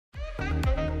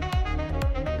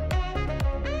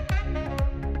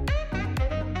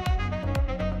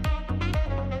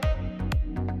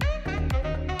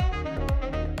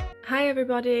Hi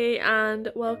everybody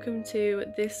and welcome to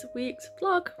this week's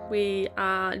vlog. We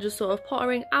are just sort of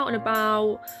pottering out and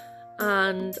about,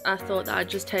 and I thought that I'd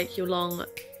just take you along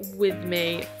with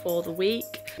me for the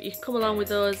week. You can come along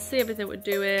with us, see everything we're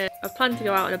doing. I've planned to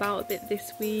go out and about a bit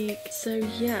this week, so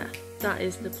yeah, that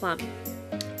is the plan.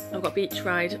 I've got beach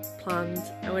ride planned,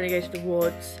 I'm going to go to the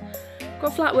woods. I've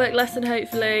got a flat work lesson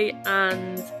hopefully,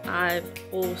 and I've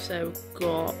also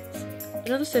got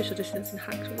another social distancing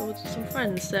hack to the woods with some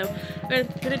friends, so I'm going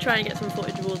to try and get some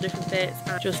footage of all the different bits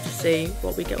and just to see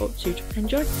what we get up to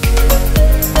enjoy.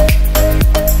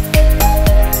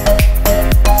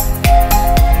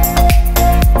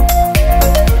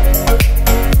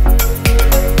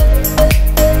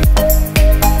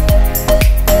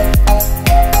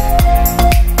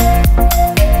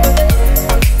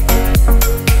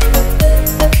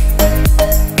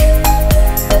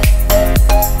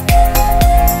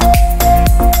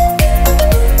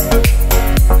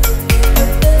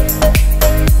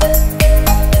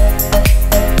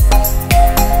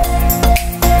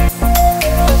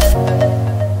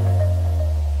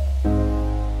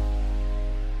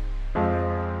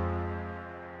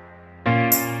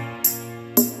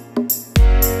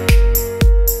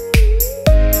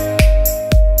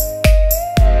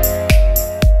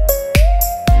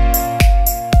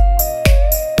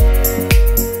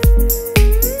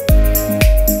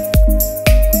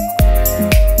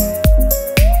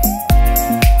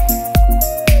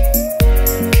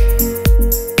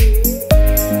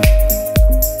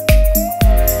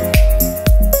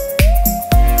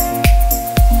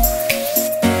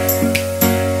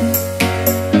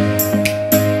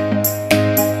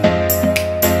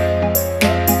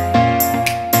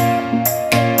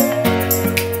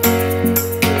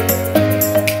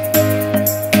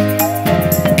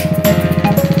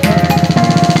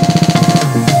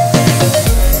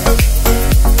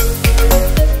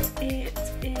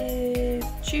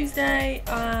 Tuesday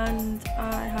and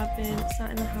I have been sat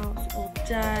in the house all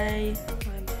day.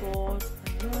 I'm bored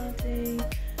and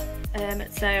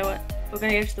nerdy. So we're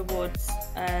going to go to the woods.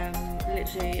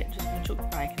 Literally just going to chuck the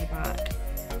bike in the back,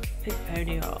 pick the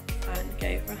pony up and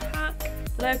go for a hack.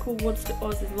 The local woods to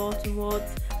us is Lawton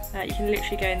Woods. You can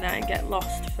literally go in there and get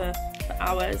lost for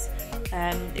hours.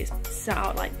 It's set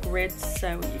out like grids,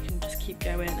 so you can just keep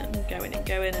going and going and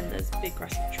going, and there's big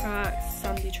grassy tracks,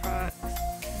 sandy tracks.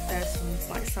 There's some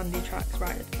like sandy tracks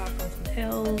right at the back on some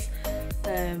hills,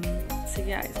 so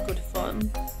yeah, it's good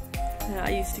fun.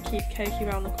 I used to keep Koki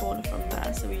around the corner from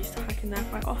there, so we used to hack in there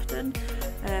quite often,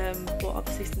 but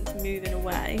obviously since moving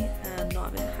away and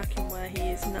not having hacking where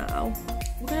he is now,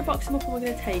 we're going to box him up and we're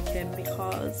going to take him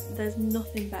because there's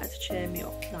nothing better to cheer me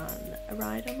up than a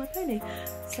ride on my pony.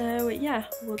 So yeah,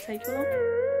 we'll take you along.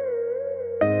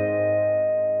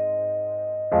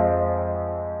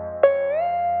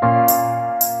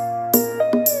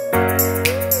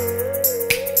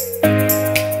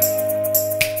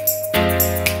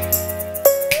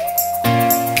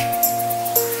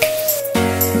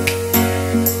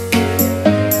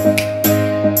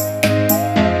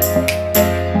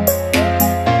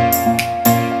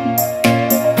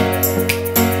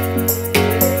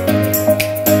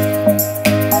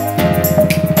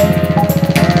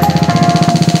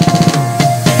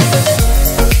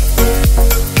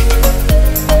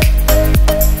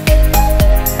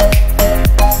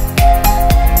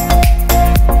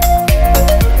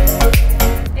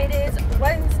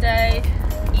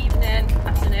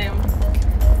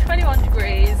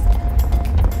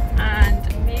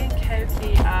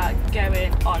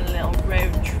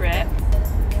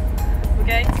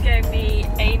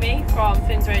 From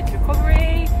Finn's Road to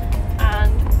Recovery,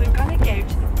 and we're going to go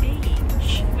to the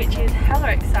beach, which is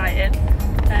hella exciting.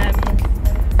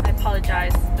 I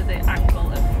apologise for the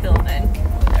angle of filming.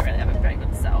 I don't really have a very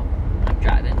good setup. I'm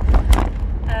driving.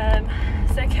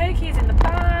 So Koki's in the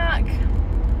back.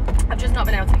 I've just not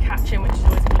been able to catch him, which is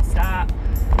always a good start.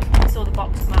 I saw the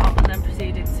box come out and then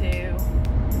proceeded to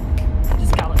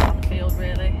just gallop down the field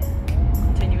really,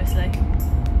 continuously.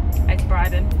 I had to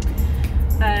bribe him.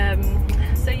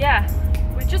 So yeah,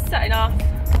 we're just setting off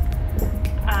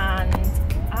and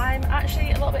I'm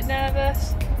actually a little bit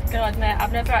nervous. I'm gonna admit,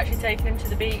 I've never actually taken him to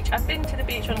the beach. I've been to the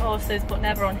beach on horses but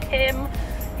never on him.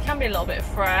 He can be a little bit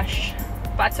fresh,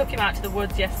 but I took him out to the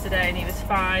woods yesterday and he was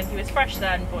fine. He was fresh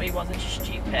then, but he wasn't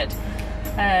stupid.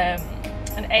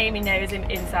 And Amy knows him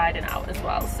inside and out as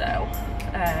well, so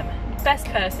best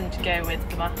person to go with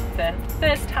for my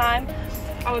first time,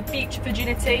 our beach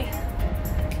virginity.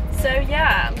 So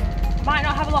yeah, Might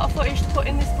not have a lot of footage to put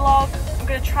in this vlog. I'm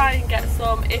going to try and get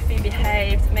some if he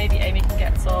behaves. Maybe Amy can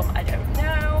get some, I don't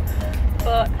know.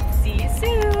 But see you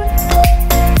soon.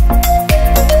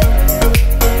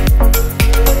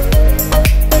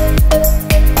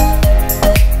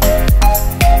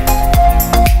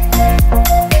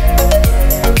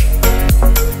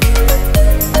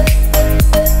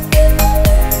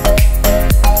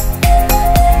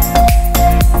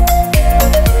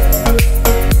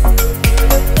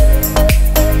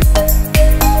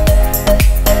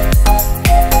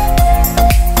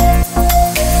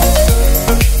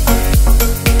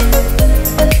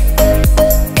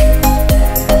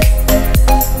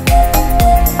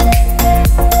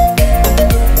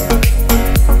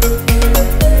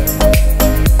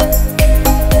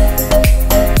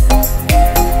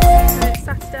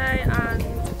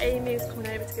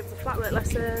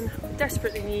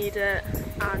 Desperately need it,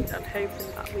 and I'm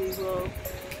hoping that we will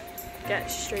get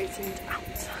straightened out.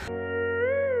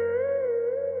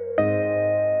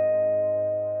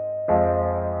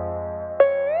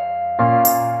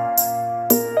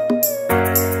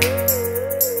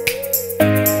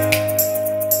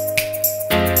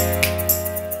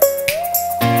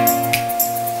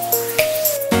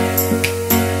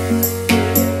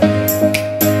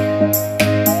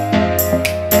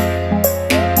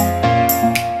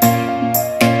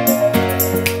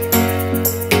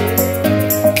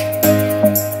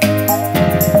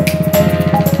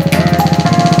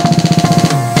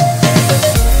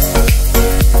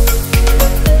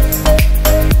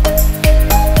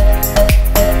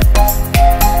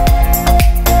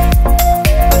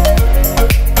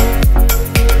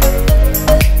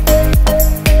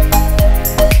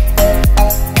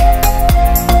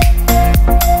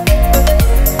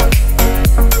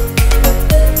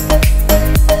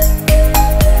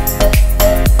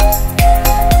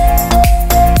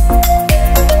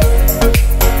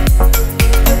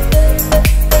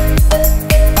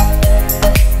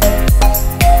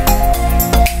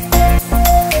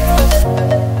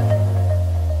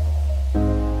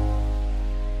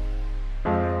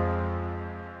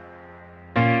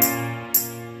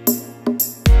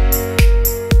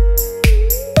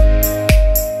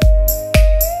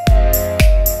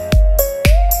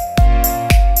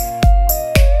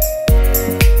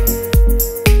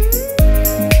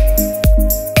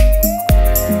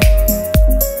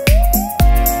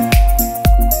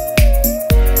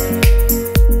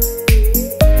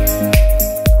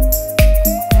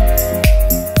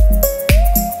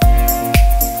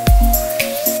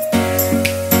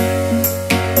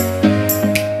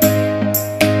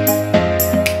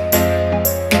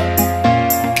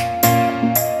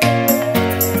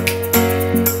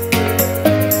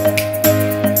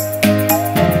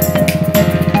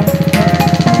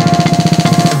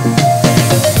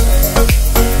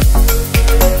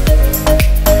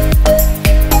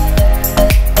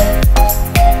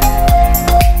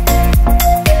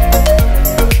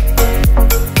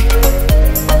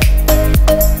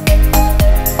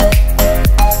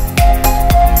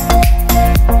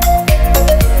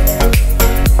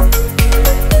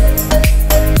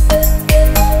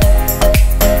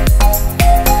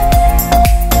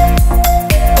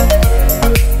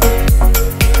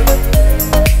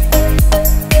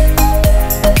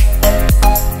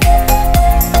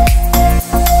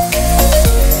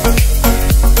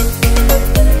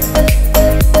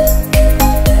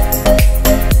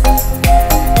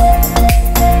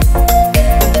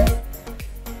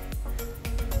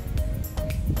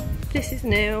 This is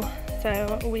new,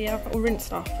 so we have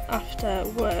rinsed off after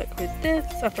work with this,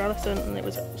 after our lesson, and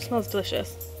it smells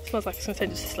delicious. It smells like it's going to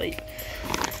send us to sleep.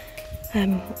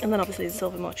 And then obviously the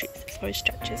silver more treats, it's for his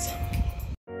stretches.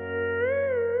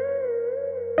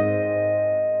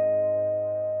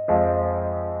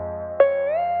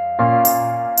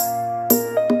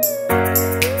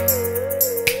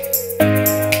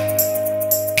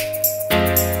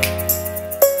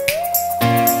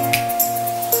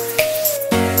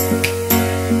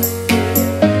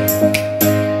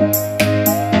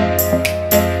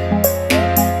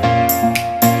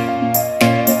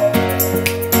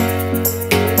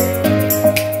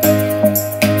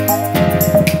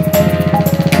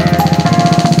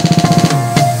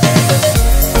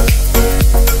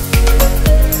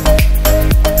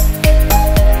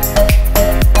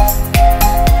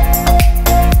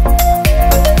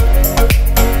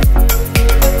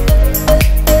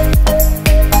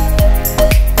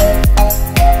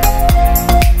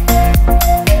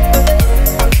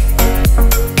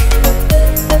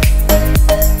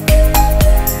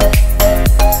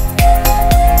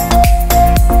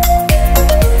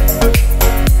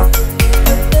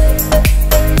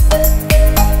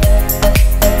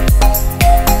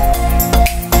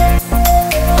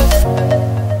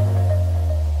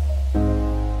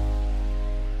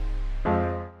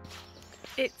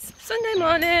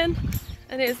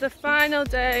 and it's the final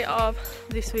day of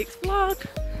this week's vlog.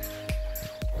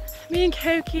 Me and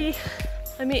Koki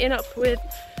are meeting up with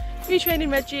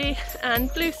Beachriding Reggie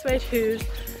and blue suede hooves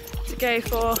to go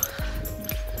for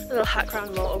a little hack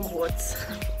around Lawton Woods.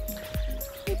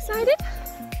 Excited?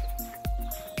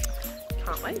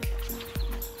 Can't wait.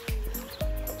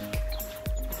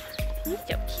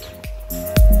 Okey-dokey.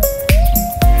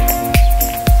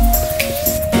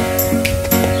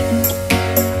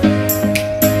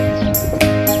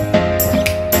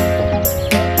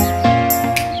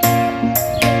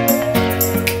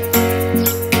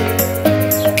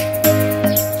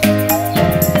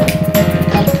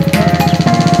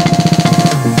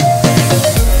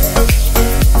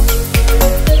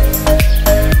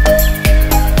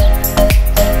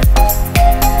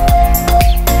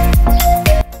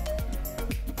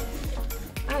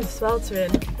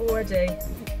 Sweltering already.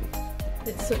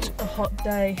 It's such a hot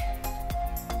day.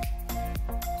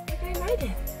 We're going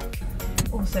riding.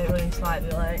 Also running slightly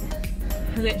late.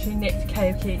 I literally nipped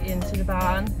Koki into the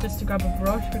barn just to grab a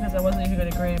brush because I wasn't even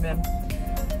going to groom him.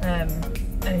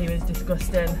 And he was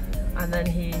disgusting. And then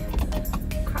he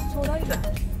crapped all over.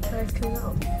 So I had to clean that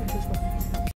up, which was fun.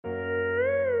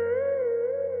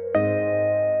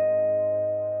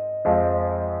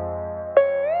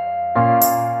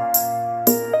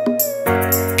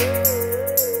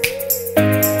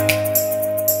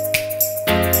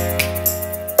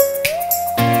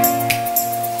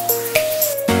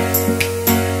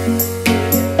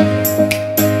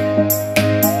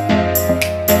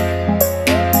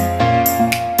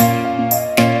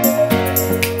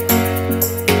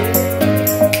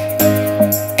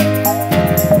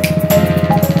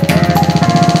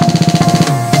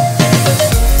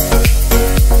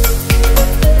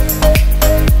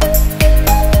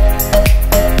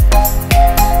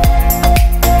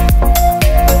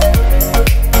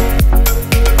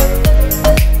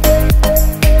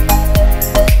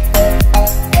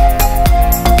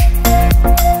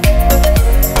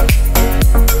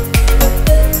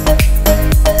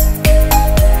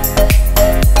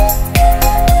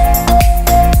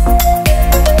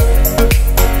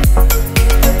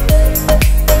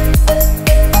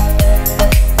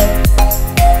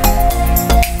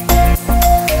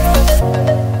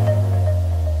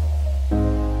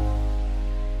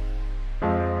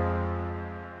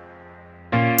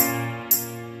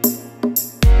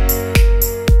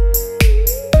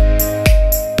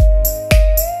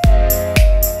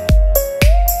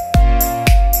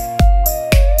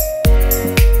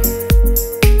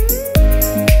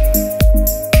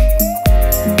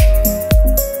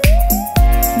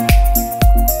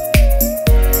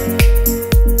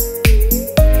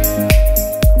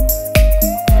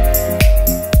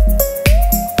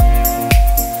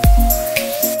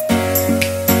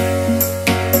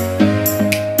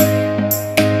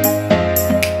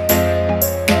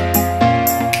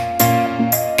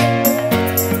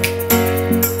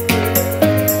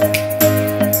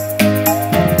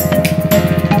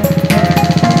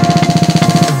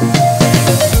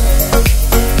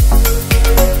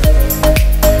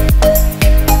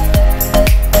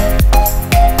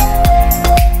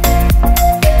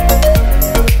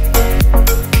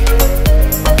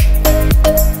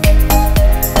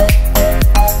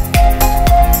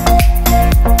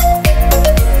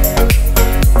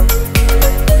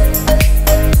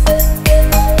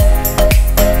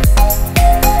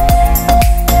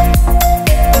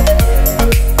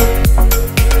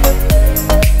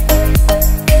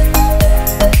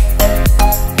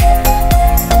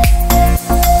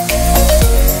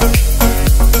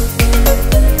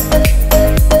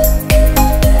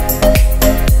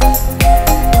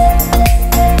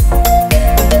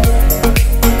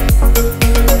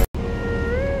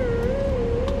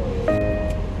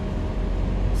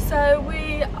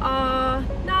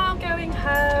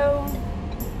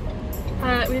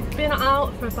 We've been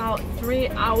out for about 3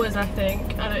 hours I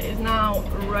think, and it is now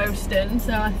roasting,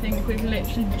 so I think we've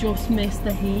literally just missed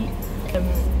the heat.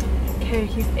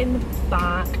 Koki's in the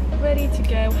back, ready to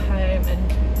go home and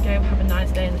go have a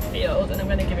nice day in the field, and I'm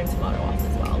going to give him tomorrow off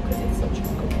as well because he's such a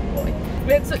good boy.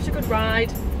 We had such a good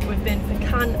ride. We've been for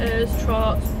canters,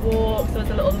 trots, walks. There was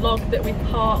a little log that we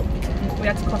parked. We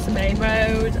had to cross the main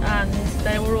road and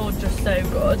they were all just so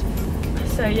good.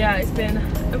 So yeah, it's been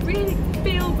a really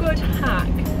feel-good hack.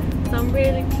 So I'm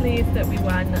really pleased that we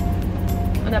went,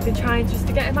 and I've been trying just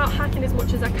to get him out hacking as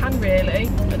much as I can really.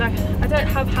 But I don't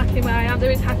have hacking where I am. There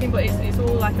is hacking, but it's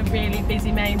all like a really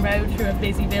busy main road through a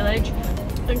busy village.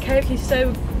 And Koki's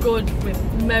so good with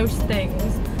most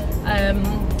things,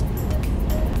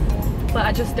 but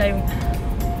I'm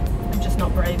just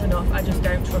not brave enough. I just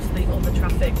don't trust all the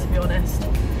traffic, to be honest.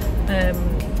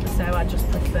 so I just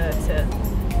prefer to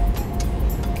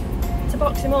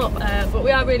box him up. But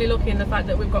we are really lucky in the fact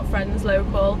that we've got friends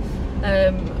local,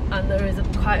 and there is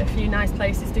quite a few nice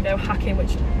places to go hacking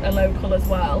which are local as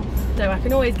well, so I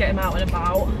can always get him out and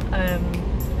about.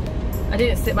 I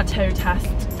didn't sit my toe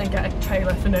test and get a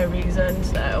trailer for no reason,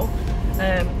 so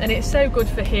and it's so good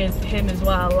for him as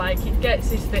well. Like, it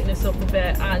gets his fitness up a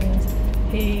bit, and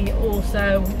he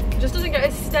also just doesn't get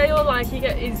as stale. Like, he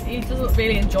doesn't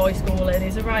really enjoy schooling.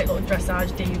 He's a right little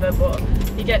dressage diva, but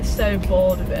he gets so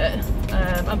bored of it.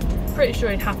 I'm pretty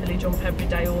sure he'd happily jump every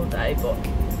day all day, but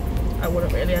I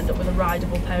wouldn't really end up with a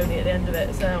rideable pony at the end of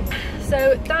it.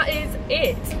 So that is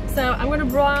it. So I'm going to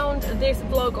round this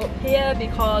vlog up here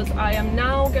because I am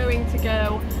now going to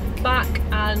go back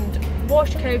and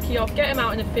wash Koki off, get him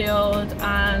out in the field,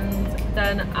 and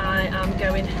then I am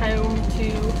going home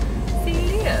to see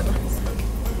Liam.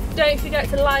 Don't forget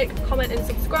to like, comment and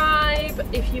subscribe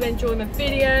if you enjoy my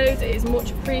videos. It is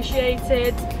much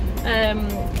appreciated.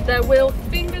 There will,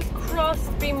 fingers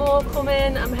crossed, be more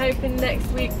coming. I'm hoping next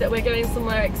week that we're going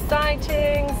somewhere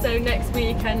exciting, so next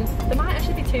weekend there might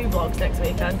actually be 2 vlogs next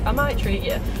weekend. I might treat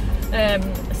you.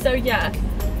 So yeah,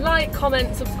 like,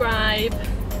 comment, subscribe,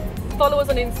 follow us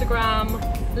on Instagram,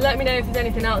 let me know if there's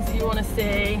anything else that you want to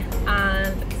see,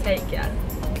 and take care.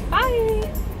 Bye.